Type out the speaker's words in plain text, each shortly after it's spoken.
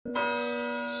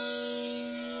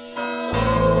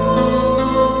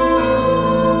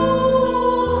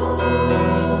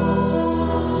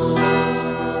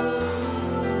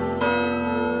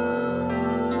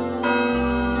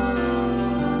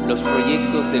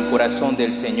misterios del corazón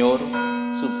del Señor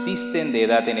subsisten de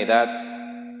edad en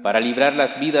edad para librar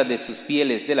las vidas de sus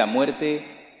fieles de la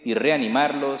muerte y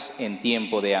reanimarlos en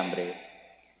tiempo de hambre.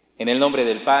 En el nombre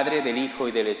del Padre, del Hijo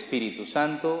y del Espíritu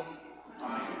Santo,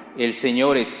 el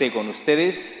Señor esté con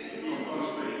ustedes.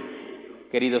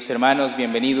 Queridos hermanos,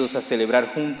 bienvenidos a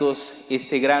celebrar juntos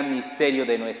este gran misterio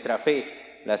de nuestra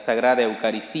fe, la Sagrada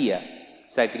Eucaristía,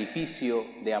 sacrificio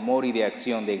de amor y de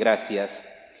acción de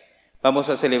gracias. Vamos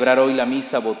a celebrar hoy la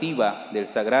misa votiva del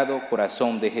Sagrado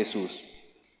Corazón de Jesús.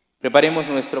 Preparemos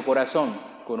nuestro corazón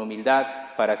con humildad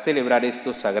para celebrar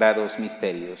estos sagrados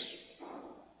misterios.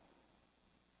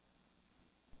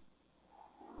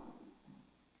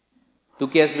 Tú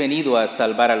que has venido a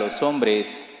salvar a los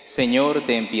hombres, Señor,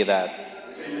 ten piedad.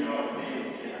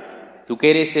 Tú que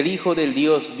eres el Hijo del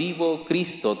Dios vivo,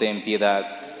 Cristo, ten piedad.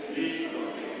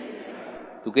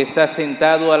 Tú que estás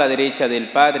sentado a la derecha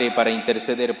del Padre para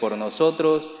interceder por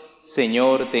nosotros,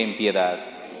 Señor, ten piedad.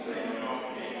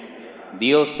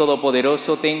 Dios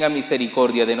Todopoderoso, tenga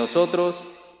misericordia de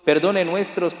nosotros, perdone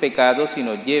nuestros pecados y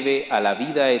nos lleve a la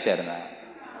vida eterna.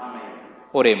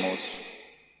 Oremos.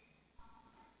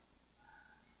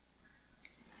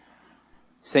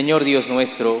 Señor Dios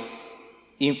nuestro,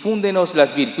 infúndenos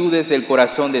las virtudes del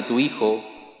corazón de tu Hijo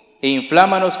e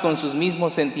inflámanos con sus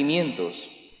mismos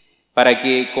sentimientos, para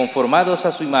que, conformados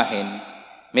a su imagen,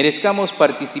 merezcamos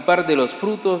participar de los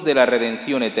frutos de la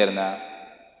redención eterna.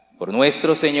 Por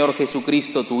nuestro Señor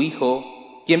Jesucristo, tu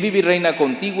Hijo, quien vive y reina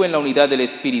contigo en la unidad del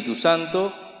Espíritu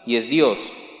Santo y es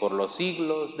Dios por los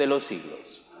siglos de los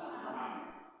siglos.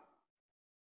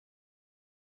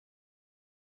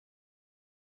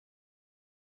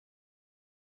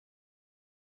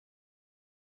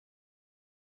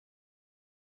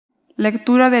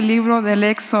 Lectura del libro del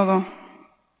Éxodo.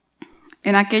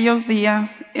 En aquellos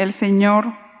días el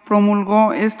Señor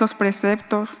promulgó estos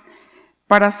preceptos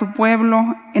para su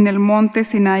pueblo en el monte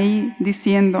Sinaí,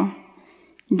 diciendo: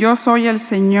 Yo soy el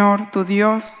Señor, tu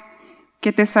Dios,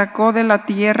 que te sacó de la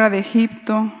tierra de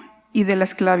Egipto y de la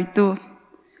esclavitud.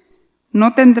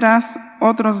 No tendrás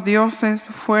otros dioses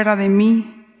fuera de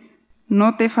mí,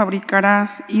 no te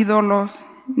fabricarás ídolos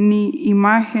ni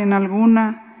imagen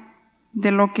alguna de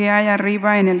lo que hay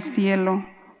arriba en el cielo,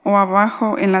 o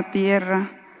abajo en la tierra,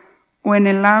 o en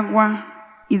el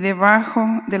agua y debajo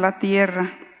de la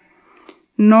tierra.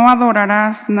 No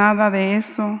adorarás nada de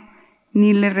eso,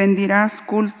 ni le rendirás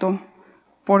culto,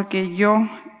 porque yo,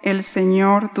 el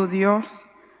Señor tu Dios,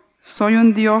 soy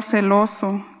un Dios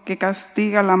celoso que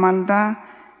castiga la maldad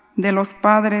de los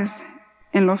padres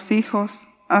en los hijos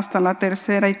hasta la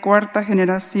tercera y cuarta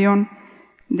generación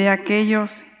de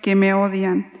aquellos que me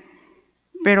odian.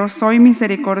 Pero soy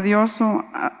misericordioso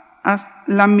a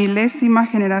la milésima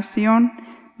generación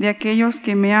de aquellos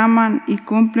que me aman y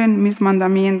cumplen mis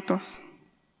mandamientos.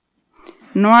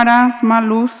 No harás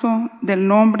mal uso del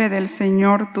nombre del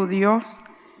Señor tu Dios,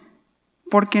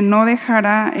 porque no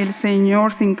dejará el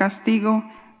Señor sin castigo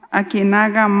a quien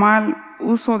haga mal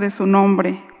uso de su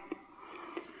nombre.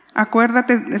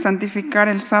 Acuérdate de santificar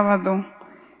el sábado.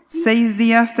 6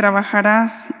 días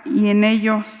trabajarás y en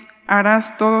ellos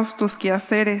harás todos tus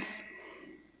quehaceres,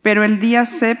 pero el día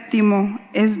séptimo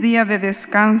es día de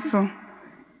descanso,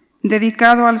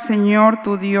 dedicado al Señor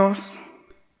tu Dios.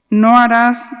 No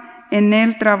harás en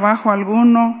él trabajo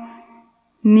alguno,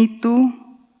 ni tú,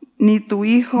 ni tu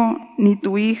hijo, ni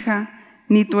tu hija,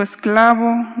 ni tu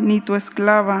esclavo, ni tu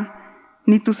esclava,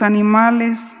 ni tus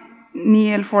animales, ni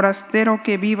el forastero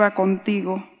que viva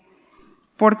contigo.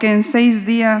 Porque en 6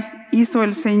 días hizo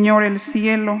el Señor el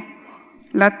cielo,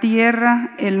 la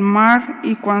tierra, el mar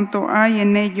y cuanto hay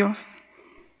en ellos,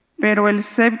 pero el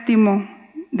séptimo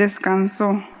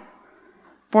descansó.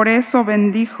 Por eso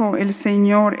bendijo el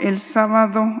Señor el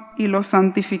sábado y lo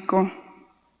santificó.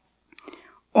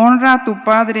 Honra a tu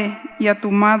padre y a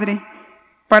tu madre,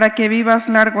 para que vivas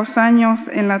largos años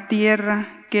en la tierra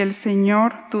que el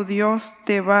Señor tu Dios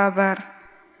te va a dar.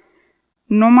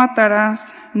 No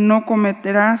matarás, no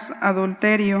cometerás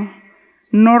adulterio,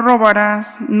 no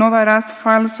robarás, no darás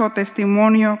falso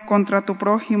testimonio contra tu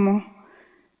prójimo,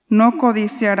 no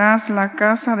codiciarás la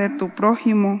casa de tu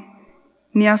prójimo,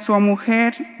 ni a su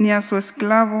mujer, ni a su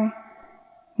esclavo,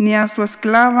 ni a su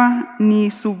esclava,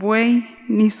 ni su buey,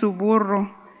 ni su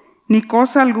burro, ni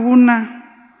cosa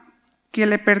alguna que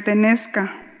le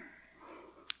pertenezca.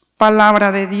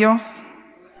 Palabra de Dios.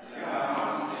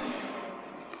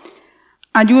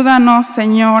 Ayúdanos,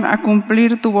 Señor, a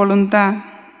cumplir tu voluntad.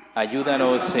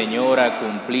 Ayúdanos, Señor, a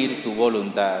cumplir tu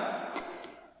voluntad.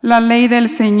 La ley del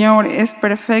Señor es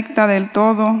perfecta del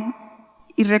todo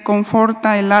y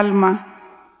reconforta el alma.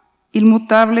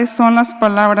 Inmutables son las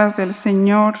palabras del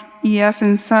Señor y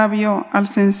hacen sabio al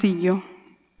sencillo.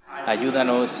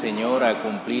 Ayúdanos, Señor, a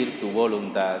cumplir tu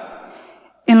voluntad.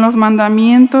 En los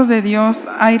mandamientos de Dios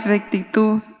hay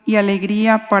rectitud y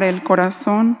alegría para el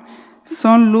corazón,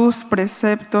 son luz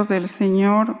preceptos del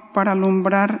Señor para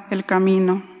alumbrar el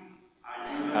camino.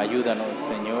 Ayúdanos,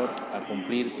 Señor, a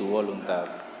cumplir tu voluntad.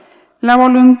 La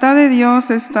voluntad de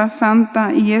Dios está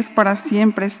santa y es para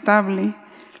siempre estable.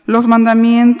 Los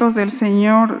mandamientos del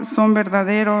Señor son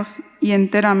verdaderos y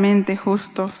enteramente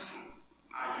justos.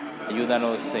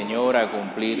 Ayúdanos, Señor, a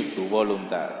cumplir tu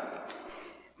voluntad.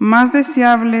 Más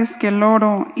deseables que el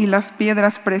oro y las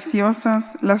piedras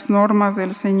preciosas, las normas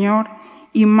del Señor,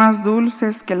 y más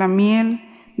dulces que la miel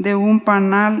de un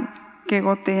panal que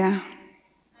gotea.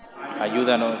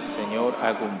 Ayúdanos, Señor,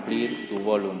 a cumplir tu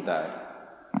voluntad.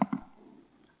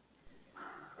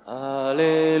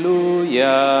 Aleluya,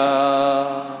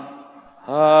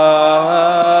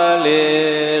 aleluya.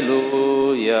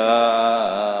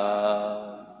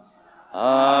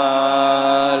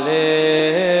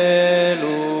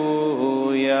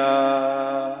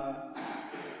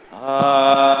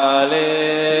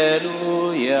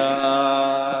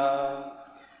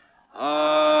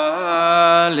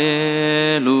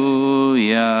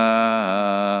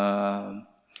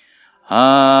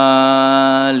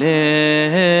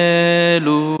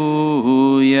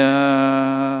 Aleluya.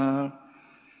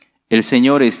 El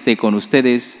Señor esté con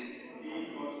ustedes.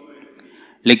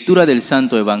 Lectura del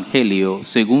Santo Evangelio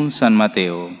según San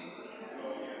Mateo.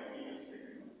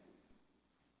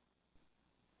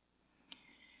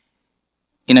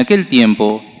 En aquel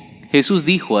tiempo, Jesús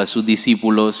dijo a sus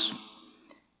discípulos: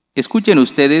 escuchen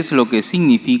ustedes lo que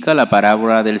significa la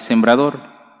parábola del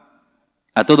sembrador.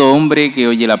 A todo hombre que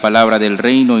oye la palabra del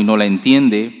reino y no la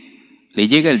entiende, le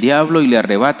llega el diablo y le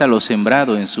arrebata lo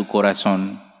sembrado en su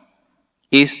corazón.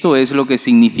 Esto es lo que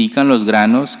significan los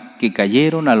granos que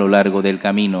cayeron a lo largo del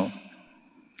camino.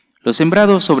 Lo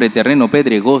sembrado sobre terreno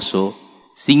pedregoso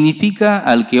significa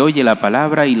al que oye la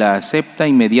palabra y la acepta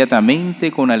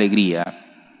inmediatamente con alegría.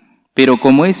 Pero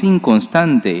como es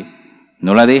inconstante,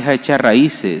 no la deja echar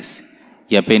raíces,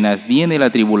 y apenas viene la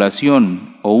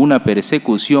tribulación o una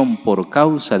persecución por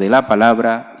causa de la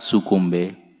palabra,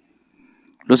 sucumbe.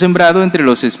 Lo sembrado entre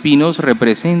los espinos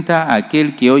representa a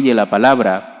aquel que oye la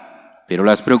palabra, pero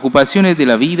las preocupaciones de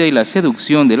la vida y la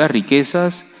seducción de las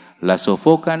riquezas la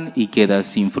sofocan y queda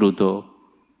sin fruto.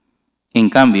 En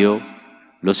cambio,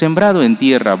 lo sembrado en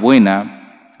tierra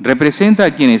buena representa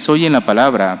a quienes oyen la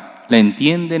palabra, la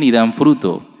entienden y dan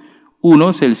fruto,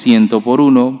 unos el 100 por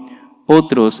uno,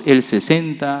 otros el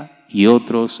 60 y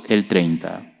otros el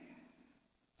 30.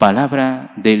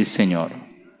 Palabra del Señor.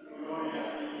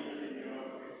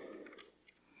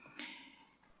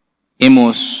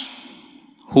 Hemos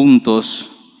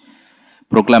juntos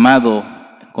proclamado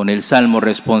con el Salmo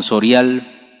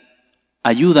responsorial: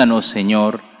 ayúdanos,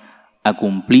 Señor, a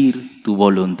cumplir tu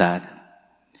voluntad.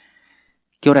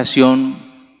 Qué oración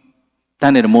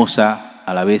tan hermosa,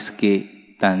 a la vez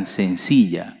que tan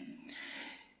sencilla.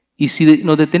 Y si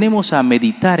nos detenemos a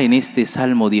meditar en este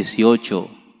Salmo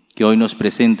 18, que hoy nos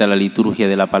presenta la liturgia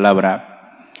de la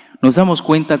palabra, nos damos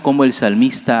cuenta cómo el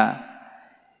salmista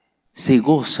se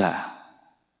goza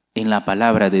en la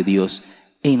palabra de Dios,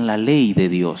 en la ley de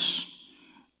Dios.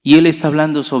 Y él está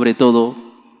hablando sobre todo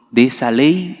de esa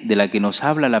ley de la que nos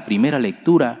habla la primera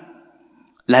lectura,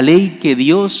 la ley que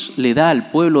Dios le da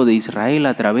al pueblo de Israel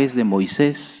a través de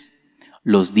Moisés,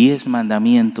 los 10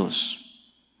 mandamientos.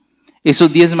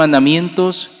 Esos 10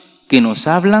 mandamientos que nos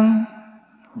hablan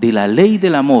de la ley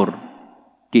del amor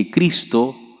que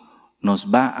Cristo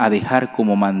nos va a dejar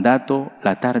como mandato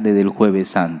la tarde del Jueves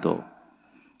Santo.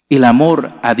 El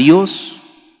amor a Dios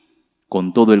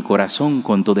con todo el corazón,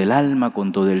 con todo el alma,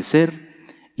 con todo el ser,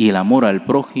 y el amor al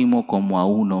prójimo como a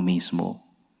uno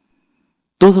mismo.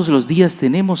 Todos los días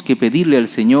tenemos que pedirle al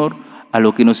Señor, a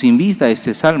lo que nos invita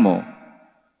este Salmo,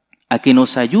 a que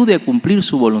nos ayude a cumplir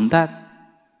su voluntad.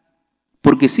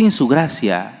 Porque sin su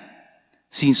gracia,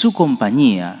 sin su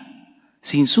compañía,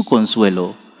 sin su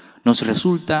consuelo, nos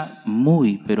resulta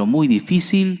muy, pero muy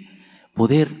difícil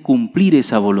poder cumplir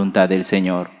esa voluntad del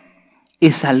Señor,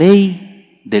 esa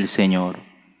ley del Señor,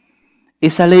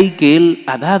 esa ley que Él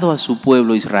ha dado a su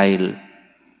pueblo Israel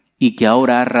y que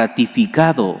ahora ha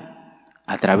ratificado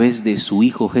a través de su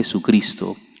Hijo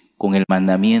Jesucristo con el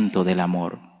mandamiento del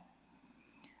amor.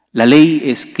 La ley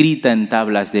escrita en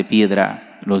tablas de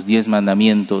piedra, los 10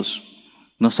 mandamientos,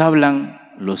 nos hablan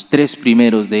los 3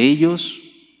 primeros de ellos,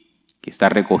 que está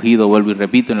recogido, vuelvo y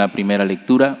repito, en la primera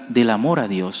lectura, del amor a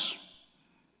Dios.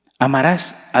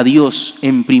 Amarás a Dios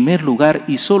en primer lugar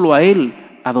y solo a Él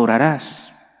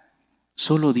adorarás.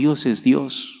 Solo Dios es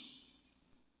Dios.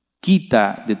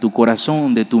 Quita de tu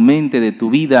corazón, de tu mente, de tu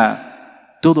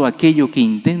vida, todo aquello que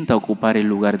intenta ocupar el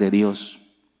lugar de Dios.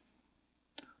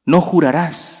 No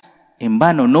jurarás en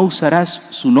vano, no usarás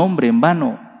su nombre en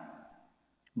vano.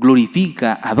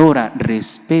 Glorifica, adora,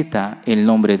 respeta el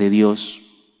nombre de Dios.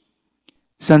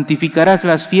 Santificarás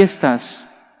las fiestas.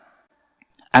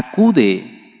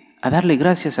 Acude a darle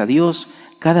gracias a Dios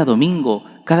cada domingo,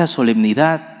 cada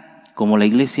solemnidad, como la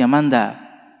Iglesia manda,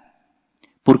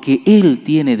 porque Él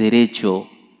tiene derecho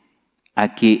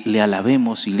a que le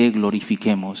alabemos y le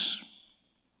glorifiquemos.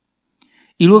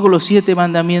 Y luego los 7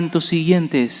 mandamientos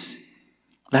siguientes,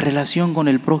 la relación con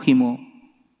el prójimo.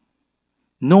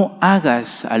 No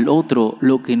hagas al otro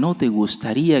lo que no te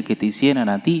gustaría que te hicieran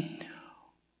a ti,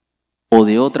 o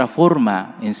de otra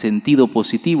forma, en sentido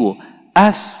positivo,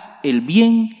 haz el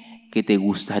bien que te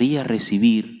gustaría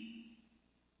recibir.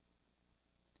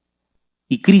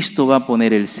 Y Cristo va a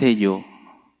poner el sello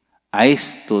a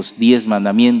estos 10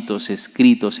 mandamientos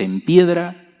escritos en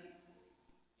piedra,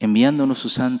 enviándonos su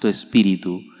Santo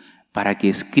Espíritu para que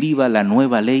escriba la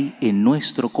nueva ley en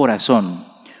nuestro corazón,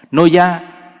 no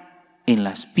ya en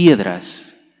las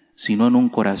piedras, sino en un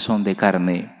corazón de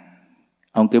carne,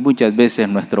 aunque muchas veces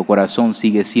nuestro corazón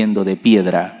sigue siendo de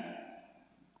piedra,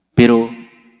 pero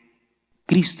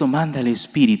Cristo manda al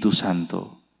Espíritu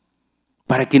Santo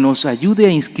para que nos ayude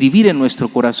a inscribir en nuestro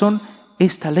corazón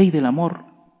esta ley del amor,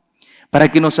 para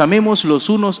que nos amemos los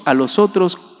unos a los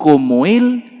otros como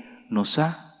Él nos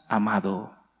ha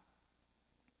amado.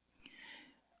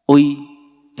 Hoy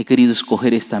he querido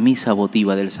escoger esta misa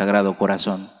votiva del Sagrado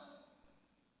Corazón,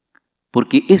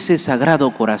 porque ese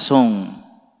Sagrado Corazón,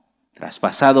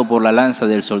 traspasado por la lanza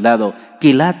del soldado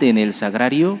que late en el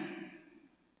sagrario,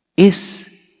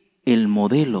 es el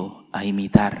modelo a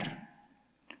imitar,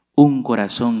 un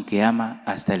corazón que ama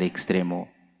hasta el extremo.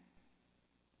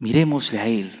 Miremosle a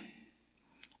Él.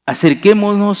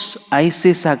 Acerquémonos a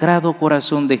ese Sagrado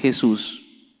Corazón de Jesús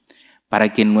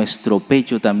para que en nuestro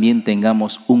pecho también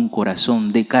tengamos un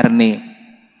corazón de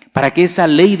carne, para que esa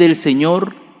ley del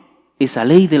Señor, esa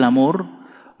ley del amor,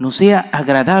 nos sea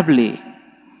agradable,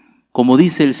 como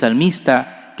dice el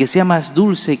salmista, que sea más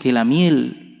dulce que la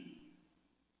miel,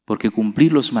 porque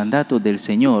cumplir los mandatos del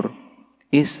Señor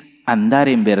es andar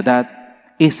en verdad,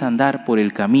 es andar por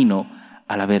el camino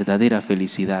a la verdadera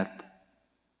felicidad.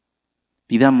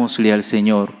 Pidámosle al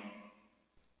Señor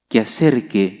que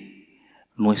acerque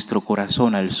nuestro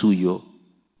corazón al suyo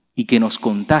y que nos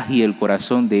contagie el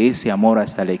corazón de ese amor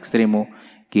hasta el extremo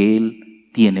que Él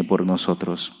tiene por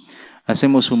nosotros.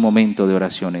 Hacemos un momento de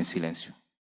oración en silencio.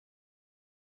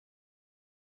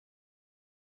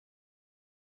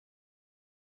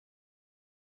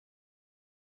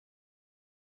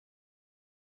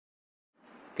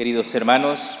 Queridos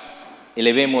hermanos,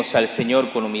 elevemos al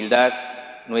Señor con humildad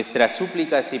nuestras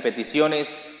súplicas y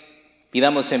peticiones.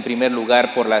 Pidamos en primer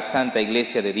lugar por la Santa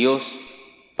Iglesia de Dios,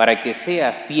 para que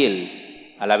sea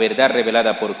fiel a la verdad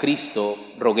revelada por Cristo,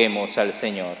 roguemos al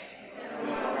Señor.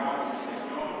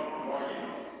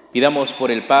 Pidamos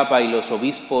por el Papa y los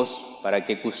obispos, para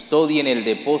que custodien el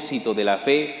depósito de la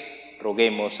fe,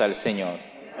 roguemos al Señor.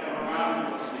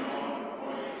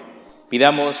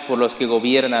 Pidamos por los que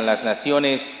gobiernan las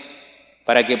naciones,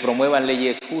 para que promuevan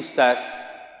leyes justas,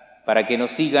 para que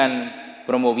nos sigan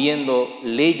promoviendo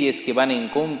leyes que van en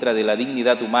contra de la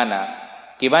dignidad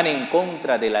humana, que van en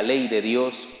contra de la ley de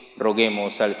Dios,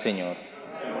 roguemos al Señor.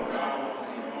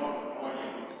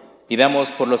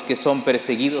 Pidamos por los que son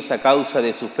perseguidos a causa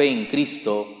de su fe en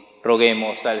Cristo,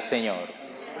 roguemos al Señor.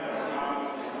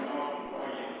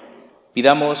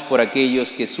 Pidamos por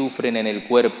aquellos que sufren en el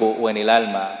cuerpo o en el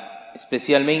alma,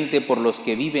 especialmente por los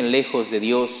que viven lejos de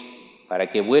Dios, para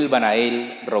que vuelvan a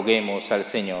Él, roguemos al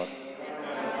Señor.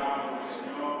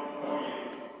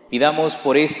 Pidamos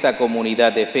por esta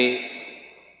comunidad de fe,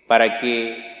 para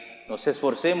que nos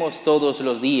esforcemos todos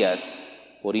los días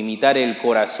por imitar el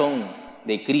corazón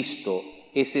de Cristo,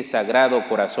 ese Sagrado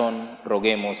Corazón,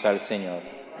 roguemos al Señor.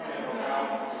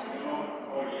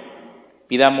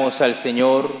 Pidamos al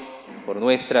Señor por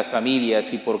nuestras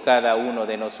familias y por cada uno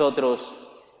de nosotros,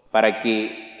 para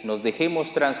que nos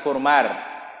dejemos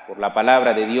transformar por la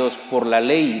palabra de Dios, por la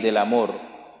ley del amor,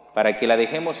 para que la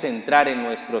dejemos entrar en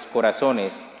nuestros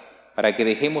corazones, para que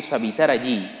dejemos habitar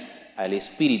allí al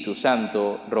Espíritu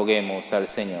Santo, roguemos al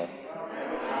Señor.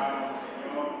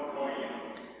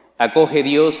 Acoge,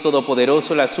 Dios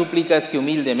Todopoderoso, las súplicas que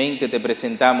humildemente te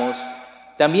presentamos,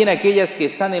 también aquellas que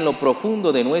están en lo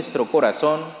profundo de nuestro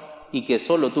corazón y que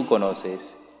solo tú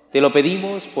conoces. Te lo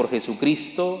pedimos por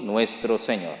Jesucristo nuestro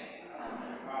Señor.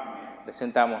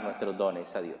 Presentamos nuestros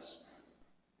dones a Dios.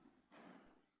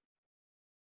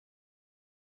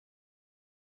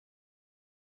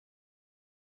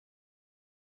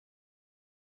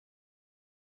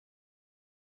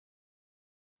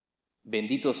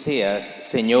 Bendito seas,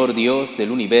 Señor Dios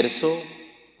del universo,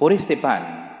 por este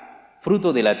pan,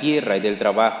 fruto de la tierra y del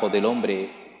trabajo del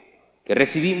hombre, que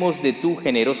recibimos de tu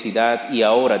generosidad y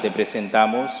ahora te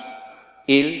presentamos.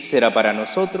 Él será para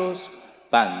nosotros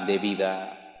pan de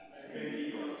vida.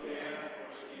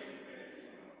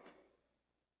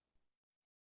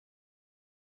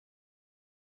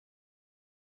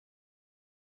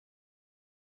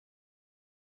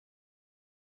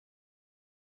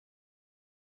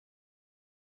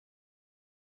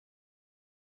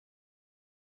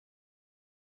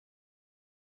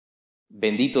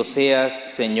 Bendito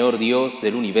seas, Señor Dios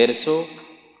del universo,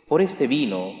 por este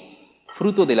vino,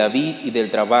 fruto de la vid y del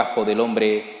trabajo del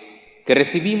hombre, que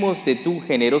recibimos de tu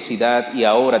generosidad y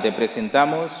ahora te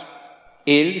presentamos.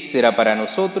 Él será para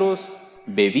nosotros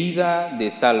bebida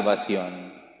de salvación.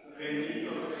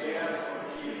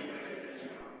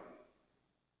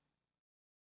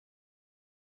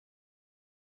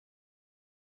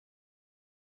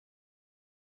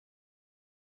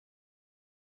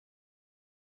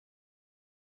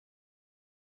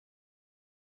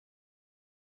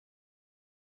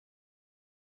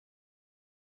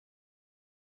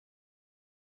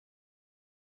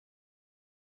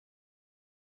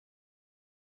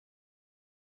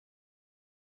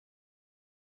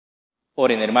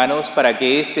 Oren, hermanos, para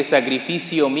que este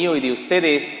sacrificio mío y de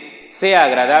ustedes sea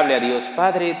agradable a Dios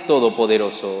Padre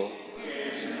Todopoderoso.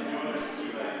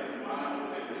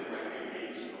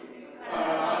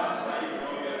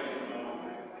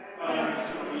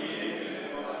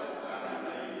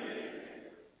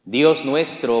 Dios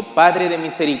nuestro, Padre de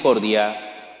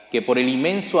misericordia, que por el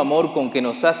inmenso amor con que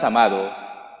nos has amado,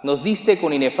 nos diste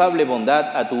con inefable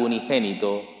bondad a tu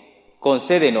unigénito,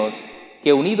 concédenos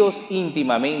que unidos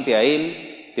íntimamente a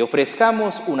Él, te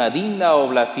ofrezcamos una digna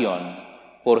oblación.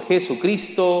 Por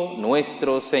Jesucristo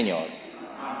nuestro Señor.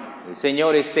 El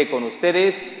Señor esté con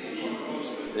ustedes.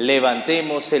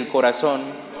 Levantemos el corazón.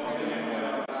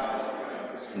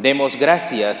 Demos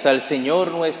gracias al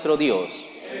Señor nuestro Dios.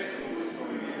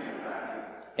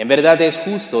 En verdad es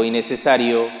justo y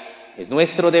necesario, es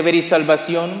nuestro deber y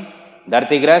salvación,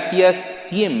 darte gracias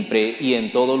siempre y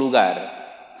en todo lugar.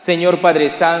 Señor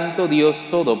Padre Santo, Dios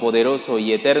Todopoderoso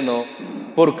y Eterno,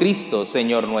 por Cristo,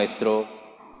 Señor nuestro,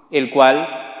 el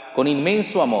cual, con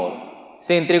inmenso amor,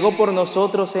 se entregó por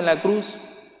nosotros en la cruz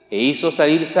e hizo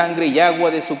salir sangre y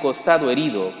agua de su costado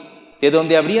herido, de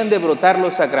donde habrían de brotar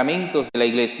los sacramentos de la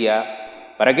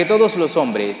Iglesia, para que todos los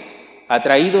hombres,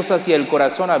 atraídos hacia el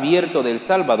corazón abierto del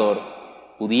Salvador,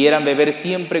 pudieran beber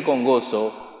siempre con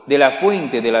gozo de la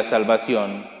fuente de la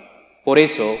salvación. Por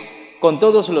eso, con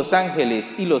todos los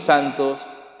ángeles y los santos,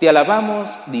 te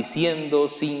alabamos diciendo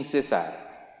sin cesar: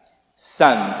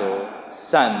 Santo,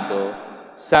 Santo,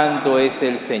 Santo es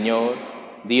el Señor,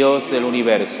 Dios del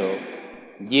universo.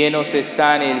 Llenos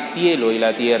están el cielo y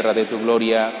la tierra de tu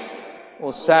gloria.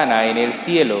 Hosana en el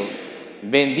cielo.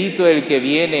 Bendito el que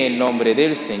viene en nombre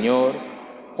del Señor.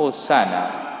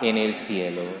 Hosana en el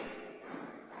cielo.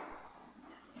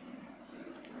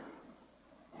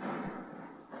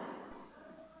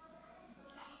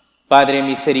 Padre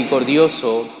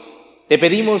misericordioso, te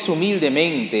pedimos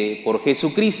humildemente por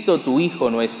Jesucristo tu Hijo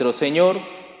nuestro Señor,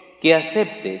 que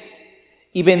aceptes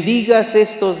y bendigas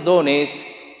estos dones,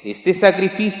 este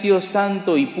sacrificio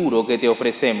santo y puro que te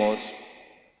ofrecemos.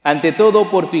 Ante todo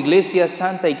por tu Iglesia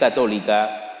santa y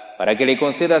católica, para que le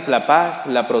concedas la paz,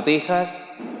 la protejas,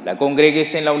 la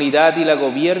congregues en la unidad y la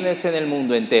gobiernes en el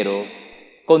mundo entero.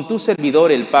 Con tu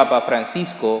servidor el Papa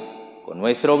Francisco, con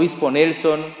nuestro obispo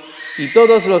Nelson y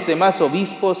todos los demás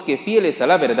obispos que, fieles a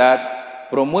la verdad,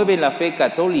 promueven la fe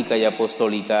católica y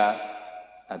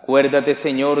apostólica. Acuérdate,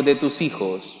 Señor, de tus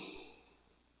hijos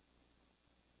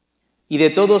y de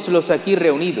todos los aquí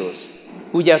reunidos,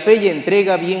 cuya fe y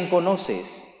entrega bien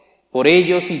conoces. Por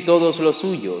ellos y todos los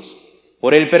suyos,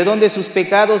 por el perdón de sus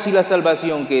pecados y la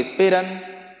salvación que esperan,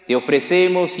 te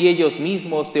ofrecemos y ellos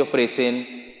mismos te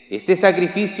ofrecen este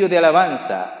sacrificio de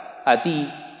alabanza a ti,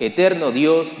 eterno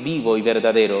Dios vivo y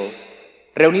verdadero.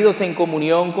 Reunidos en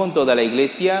comunión con toda la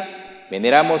Iglesia,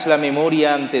 veneramos la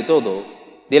memoria ante todo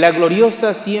de la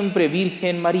gloriosa siempre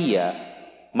Virgen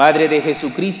María, Madre de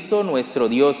Jesucristo, nuestro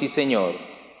Dios y Señor,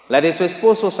 la de su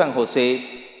esposo San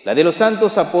José, la de los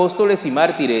santos apóstoles y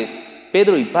mártires,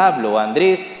 Pedro y Pablo,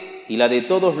 Andrés, y la de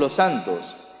todos los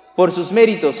santos. Por sus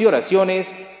méritos y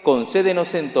oraciones,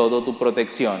 concédenos en todo tu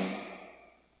protección.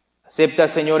 Acepta,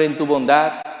 Señor, en tu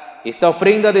bondad, esta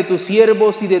ofrenda de tus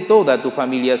siervos y de toda tu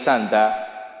familia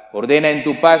santa. Ordena en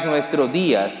tu paz nuestros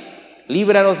días,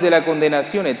 líbranos de la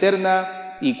condenación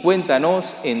eterna y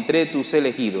cuéntanos entre tus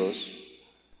elegidos.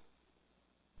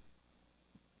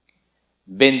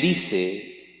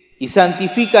 Bendice y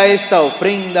santifica esta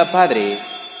ofrenda, Padre,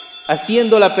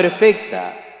 haciéndola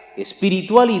perfecta,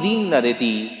 espiritual y digna de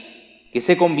ti, que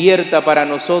se convierta para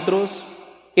nosotros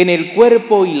en el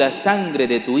cuerpo y la sangre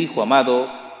de tu Hijo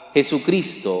amado,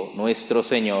 Jesucristo nuestro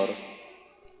Señor,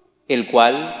 el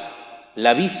cual,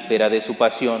 la víspera de su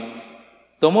pasión,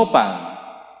 tomó pan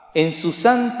en sus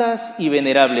santas y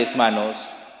venerables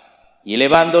manos, y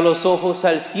elevando los ojos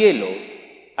al cielo,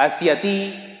 hacia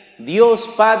ti, Dios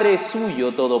Padre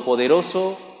suyo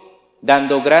todopoderoso,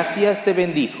 dando gracias te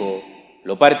bendijo,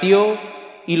 lo partió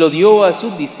y lo dio a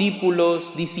sus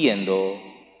discípulos, diciendo: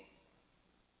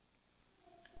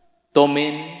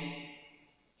 tomen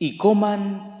y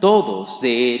coman todos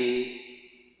de él,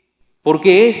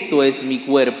 porque esto es mi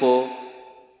cuerpo,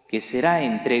 que será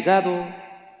entregado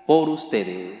por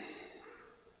ustedes.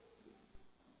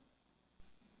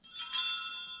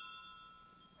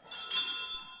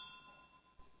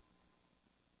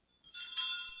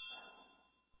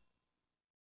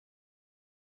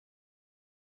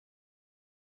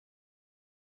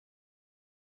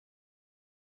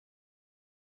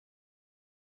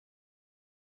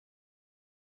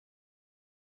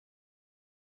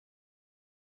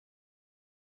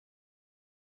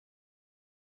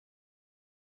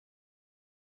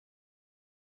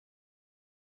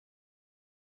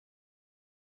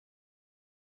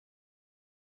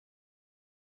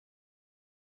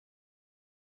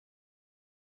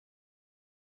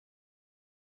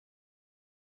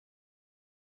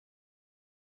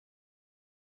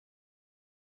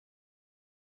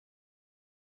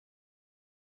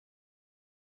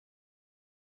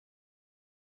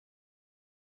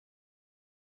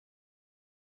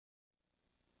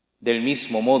 Del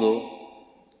mismo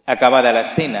modo, acabada la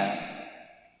cena,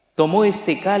 tomó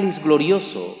este cáliz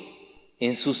glorioso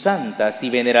en sus santas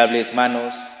y venerables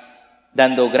manos,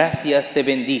 dando gracias te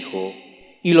bendijo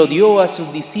y lo dio a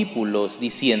sus discípulos,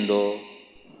 diciendo: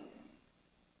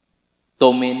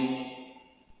 tomen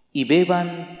y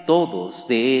beban todos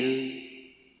de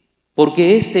él,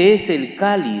 porque este es el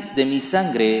cáliz de mi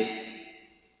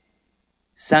sangre,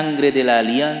 sangre de la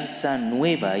alianza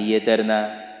nueva y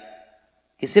eterna,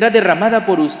 que será derramada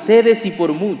por ustedes y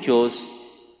por muchos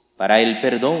para el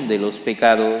perdón de los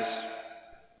pecados.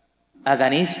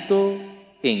 Hagan esto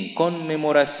en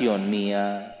conmemoración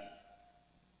mía.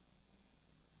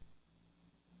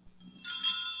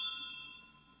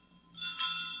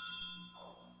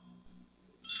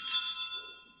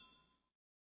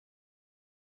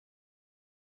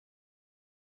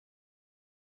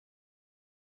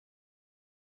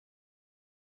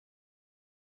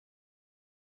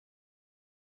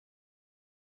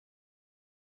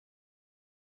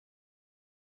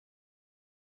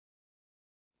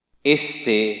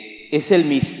 Este es el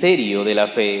misterio de la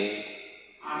fe.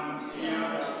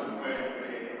 Anunciamos tu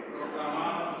muerte,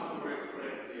 proclamamos tu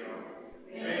resurrección.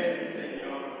 Ven,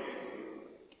 Señor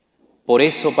Jesús. Por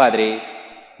eso, Padre,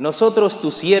 nosotros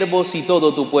tus siervos y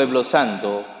todo tu pueblo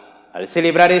santo, al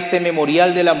celebrar este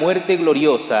memorial de la muerte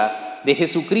gloriosa de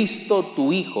Jesucristo,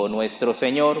 tu Hijo nuestro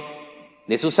Señor,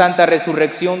 de su santa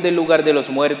resurrección del lugar de los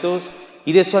muertos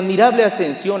y de su admirable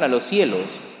ascensión a los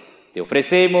cielos, te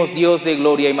ofrecemos, Dios de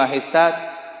gloria y majestad,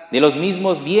 de los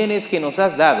mismos bienes que nos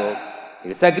has dado,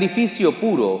 el sacrificio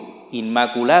puro,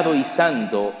 inmaculado y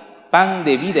santo, pan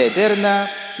de vida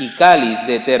eterna y cáliz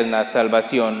de eterna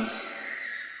salvación.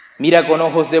 Mira con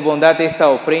ojos de bondad esta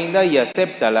ofrenda y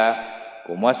acéptala,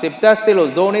 como aceptaste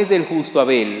los dones del justo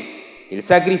Abel, el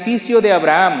sacrificio de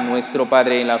Abraham, nuestro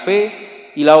Padre en la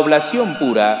fe, y la oblación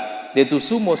pura de tu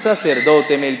sumo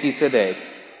sacerdote Melquisedec.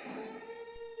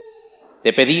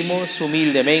 Te pedimos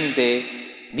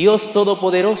humildemente, Dios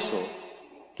Todopoderoso,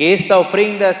 que esta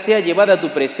ofrenda sea llevada a tu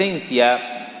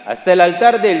presencia hasta el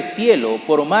altar del cielo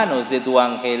por manos de tu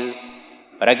ángel,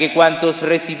 para que cuantos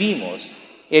recibimos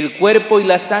el cuerpo y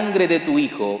la sangre de tu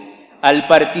Hijo, al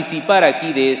participar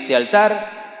aquí de este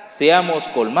altar, seamos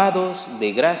colmados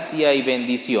de gracia y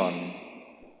bendición.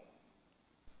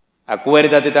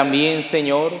 Acuérdate también,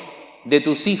 Señor, de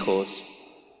tus hijos,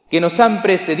 que nos han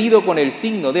precedido con el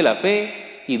signo de la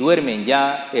fe y duermen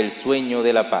ya el sueño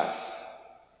de la paz.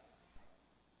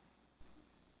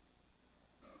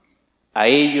 A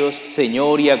ellos,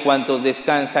 Señor, y a cuantos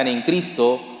descansan en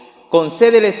Cristo,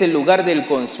 concédeles el lugar del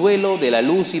consuelo, de la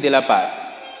luz y de la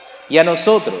paz. Y a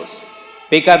nosotros,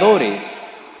 pecadores,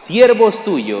 siervos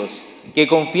tuyos, que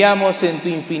confiamos en tu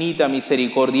infinita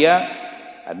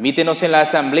misericordia, admítenos en la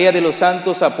asamblea de los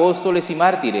santos apóstoles y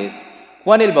mártires,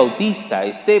 Juan el Bautista,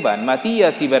 Esteban,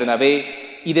 Matías y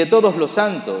Bernabé, y de todos los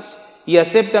santos, y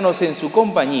acéptanos en su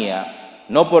compañía,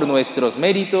 no por nuestros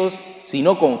méritos,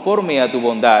 sino conforme a tu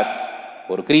bondad.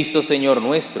 Por Cristo Señor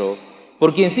nuestro,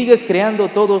 por quien sigues creando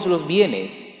todos los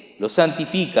bienes, los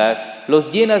santificas,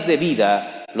 los llenas de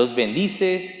vida, los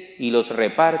bendices y los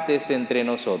repartes entre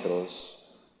nosotros.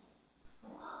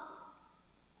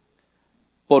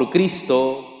 Por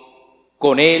Cristo,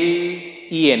 con Él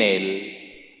y en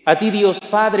Él, a ti Dios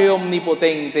Padre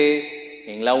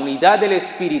omnipotente, en la unidad del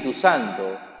Espíritu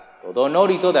Santo, todo honor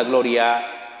y toda gloria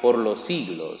por los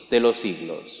siglos de los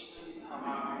siglos.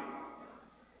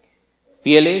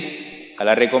 Fieles a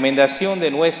la recomendación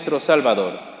de nuestro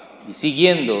Salvador y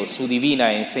siguiendo su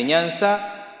divina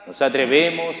enseñanza, nos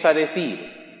atrevemos a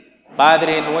decir: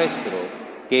 Padre nuestro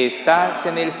que estás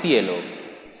en el cielo,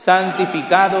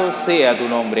 santificado sea tu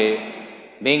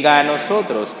nombre. Venga a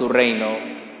nosotros tu reino.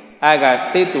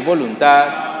 Hágase tu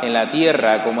voluntad en la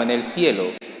tierra como en el cielo.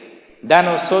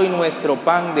 Danos hoy nuestro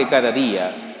pan de cada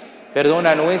día.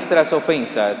 Perdona nuestras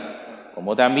ofensas,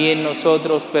 como también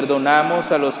nosotros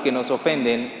perdonamos a los que nos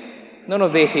ofenden. No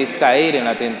nos dejes caer en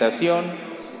la tentación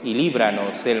y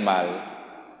líbranos del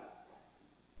mal.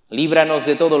 Líbranos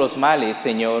de todos los males,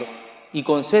 Señor, y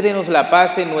concédenos la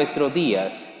paz en nuestros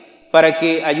días, para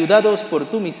que, ayudados por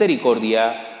tu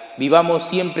misericordia, vivamos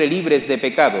siempre libres de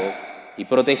pecado y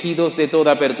protegidos de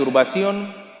toda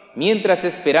perturbación, mientras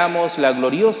esperamos la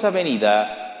gloriosa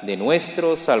venida de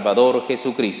nuestro Salvador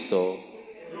Jesucristo.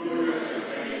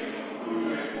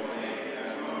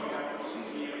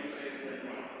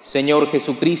 Señor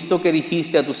Jesucristo, que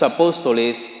dijiste a tus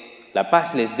apóstoles: la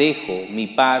paz les dejo, mi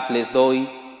paz les doy,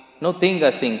 no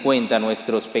tengas en cuenta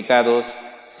nuestros pecados,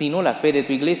 sino la fe de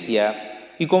tu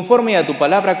Iglesia, y conforme a tu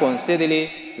palabra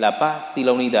concédele la paz y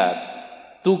la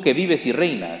unidad, tú que vives y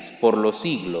reinas por los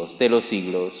siglos de los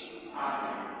siglos.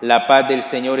 La paz del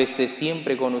Señor esté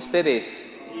siempre con ustedes.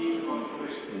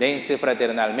 Dense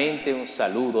fraternalmente un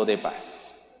saludo de paz.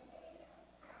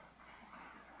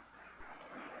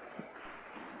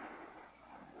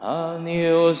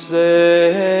 Agnus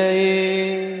Dei,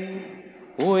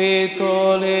 qui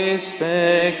tollis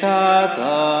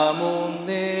peccata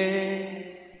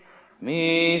mundi,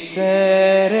 miserere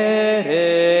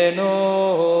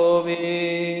nobis.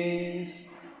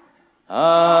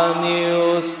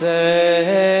 Agnus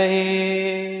Dei,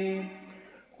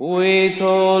 qui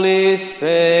tollis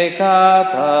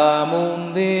peccata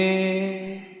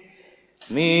mundi,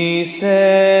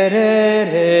 miserere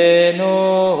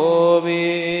nobis.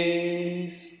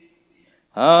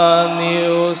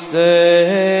 Agnus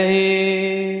Dei,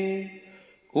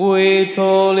 qui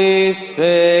tollis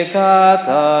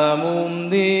peccata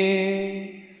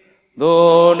mundi,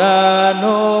 dona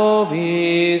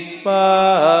nobis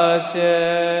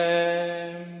pacem.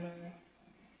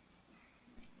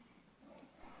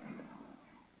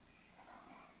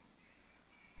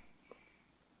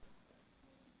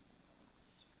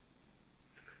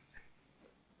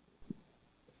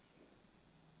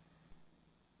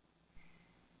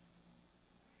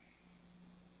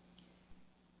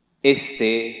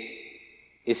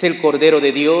 Este es el Cordero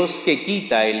de Dios que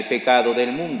quita el pecado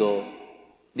del mundo.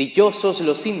 Dichosos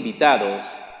los invitados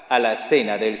a la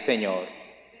cena del Señor.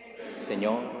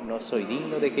 Señor, no soy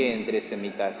digno de que entres en mi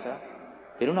casa,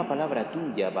 pero una palabra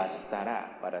tuya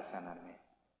bastará para sanarme.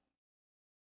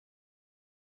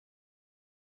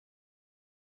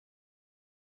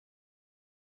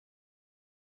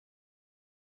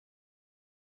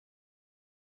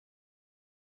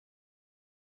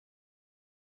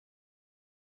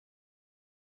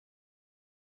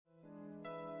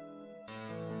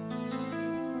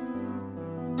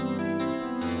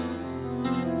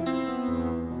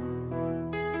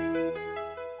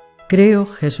 Creo,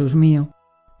 Jesús mío,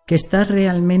 que estás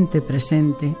realmente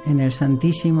presente en el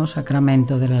Santísimo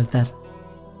Sacramento del altar.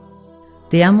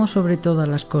 Te amo sobre todas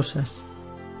las cosas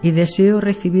y deseo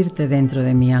recibirte dentro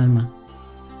de mi alma.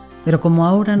 Pero como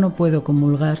ahora no puedo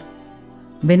comulgar,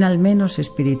 ven al menos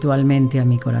espiritualmente a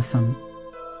mi corazón.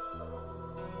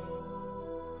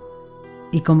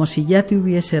 Y como si ya te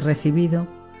hubiese recibido,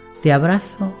 te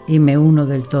abrazo y me uno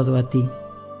del todo a ti.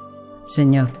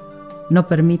 Señor, no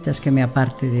permitas que me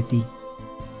aparte de ti.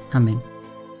 Amén.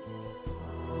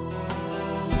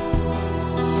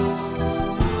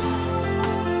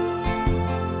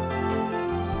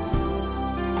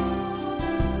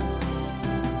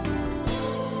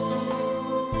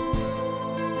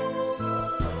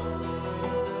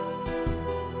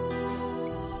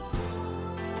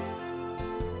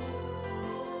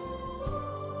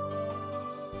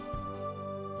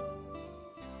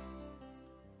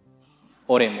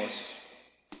 Oremos.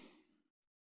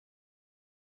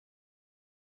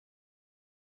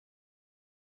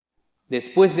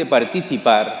 Después de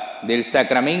participar del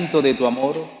sacramento de tu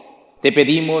amor, te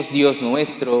pedimos, Dios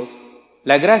nuestro,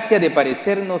 la gracia de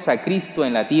parecernos a Cristo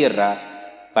en la tierra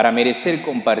para merecer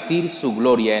compartir su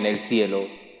gloria en el cielo.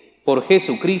 Por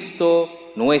Jesucristo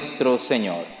nuestro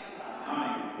Señor.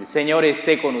 El Señor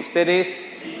esté con ustedes.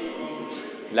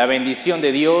 La bendición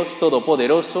de Dios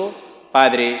Todopoderoso,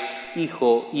 Padre,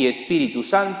 Hijo y Espíritu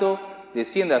Santo,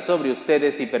 descienda sobre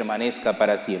ustedes y permanezca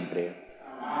para siempre.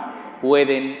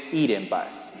 Pueden ir en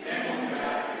paz.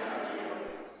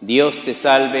 Dios te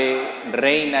salve,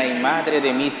 Reina y Madre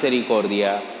de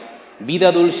misericordia,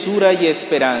 vida, dulzura y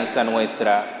esperanza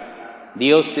nuestra.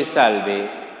 Dios te salve,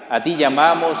 a ti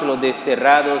llamamos los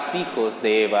desterrados hijos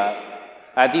de Eva,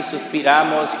 a ti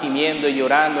suspiramos gimiendo y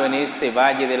llorando en este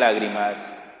valle de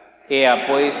lágrimas. Ea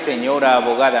pues, Señora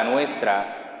abogada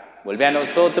nuestra, vuelve a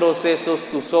nosotros esos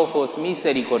tus ojos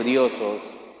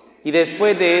misericordiosos, y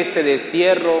después de este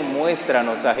destierro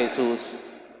muéstranos a Jesús,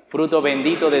 fruto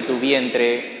bendito de tu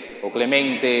vientre, oh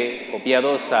clemente, oh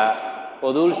piadosa,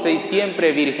 oh dulce y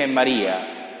siempre Virgen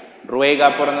María.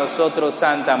 Ruega por nosotros,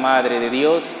 Santa Madre de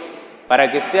Dios, para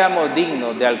que seamos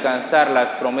dignos de alcanzar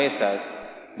las promesas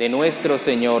de nuestro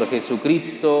Señor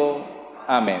Jesucristo.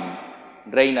 Amén.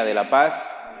 Reina de la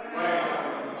paz,